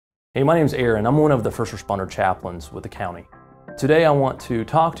Hey, my name's Aaron. I'm one of the first responder chaplains with the county. Today I want to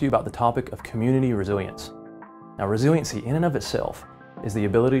talk to you about the topic of community resilience. Now, resiliency in and of itself is the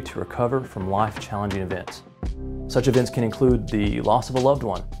ability to recover from life-challenging events. Such events can include the loss of a loved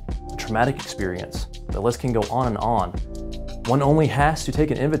one, a traumatic experience. The list can go on and on. One only has to take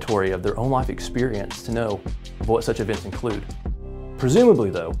an inventory of their own life experience to know what such events include. Presumably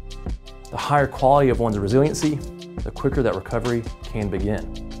though, the higher quality of one's resiliency, the quicker that recovery can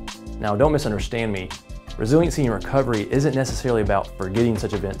begin. Now, don't misunderstand me. Resiliency and recovery isn't necessarily about forgetting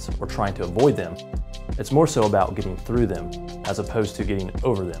such events or trying to avoid them. It's more so about getting through them as opposed to getting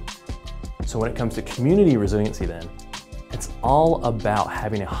over them. So when it comes to community resiliency then, it's all about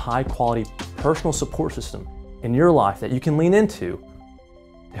having a high quality personal support system in your life that you can lean into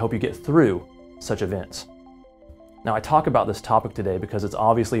to help you get through such events. Now, I talk about this topic today because it's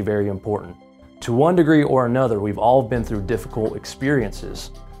obviously very important. To one degree or another, we've all been through difficult experiences.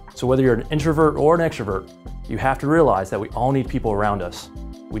 So whether you're an introvert or an extrovert, you have to realize that we all need people around us.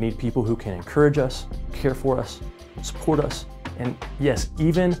 We need people who can encourage us, care for us, support us, and yes,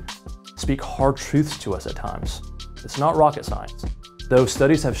 even speak hard truths to us at times. It's not rocket science. Though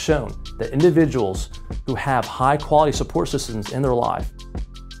studies have shown that individuals who have high quality support systems in their life,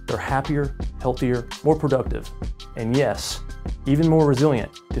 they're happier, healthier, more productive, and yes, even more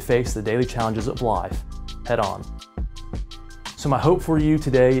resilient to face the daily challenges of life head on. So my hope for you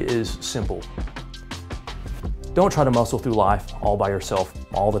today is simple. Don't try to muscle through life all by yourself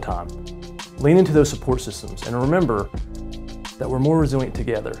all the time. Lean into those support systems and remember that we're more resilient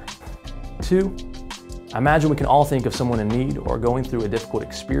together. 2, I imagine we can all think of someone in need or going through a difficult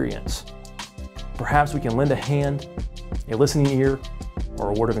experience. Perhaps we can lend a hand, a listening ear, or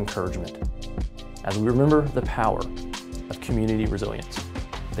a word of encouragement as we remember the power of community resilience.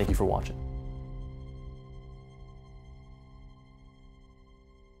 Thank you for watching.